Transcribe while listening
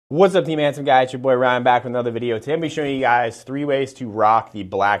What's up, Team Handsome Guy? It's your boy Ryan back with another video. Today I'm going to be showing you guys 3 ways to rock the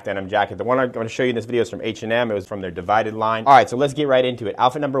black denim jacket. The one I'm going to show you in this video is from H&M. It was from their Divided line. Alright, so let's get right into it.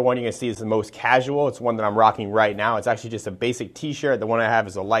 Outfit number 1 you're going to see is the most casual. It's one that I'm rocking right now. It's actually just a basic t-shirt. The one I have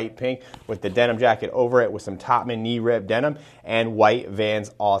is a light pink with the denim jacket over it with some Topman knee rip denim and white Vans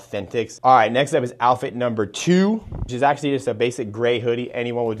Authentics. Alright, next up is outfit number 2, which is actually just a basic gray hoodie.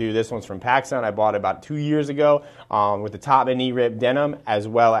 Anyone will do. This one's from PacSun. I bought it about 2 years ago with the Topman knee rip denim as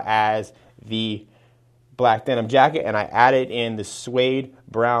well as the black denim jacket, and I added in the suede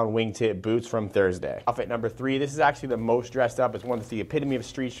brown wingtip boots from Thursday. Outfit number 3, this is actually the most dressed up. It's one that's the epitome of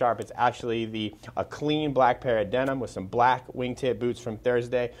street sharp. It's actually a clean black pair of denim with some black wingtip boots from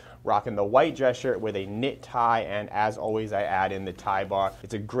Thursday, rocking the white dress shirt with a knit tie, and as always I add in the tie bar.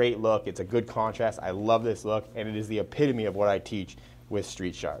 It's a great look. It's a good contrast. I love this look, and it is the epitome of what I teach with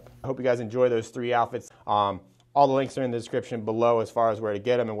street sharp. I hope you guys enjoy those 3 outfits. All the links are in the description below as far as where to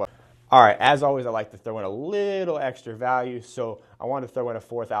get them and what. All right, as always, I like to throw in a little extra value, so I want to throw in a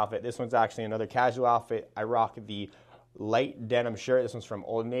 4th outfit. This one's actually another casual outfit. I rock the light denim shirt. This one's from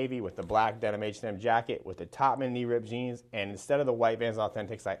Old Navy with the black denim H&M jacket with the Topman knee rip jeans, and instead of the white Vans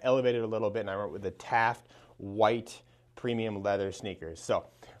Authentics, I elevated a little bit and I went with the Taft white premium leather sneakers. So,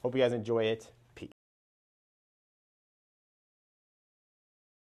 hope you guys enjoy it.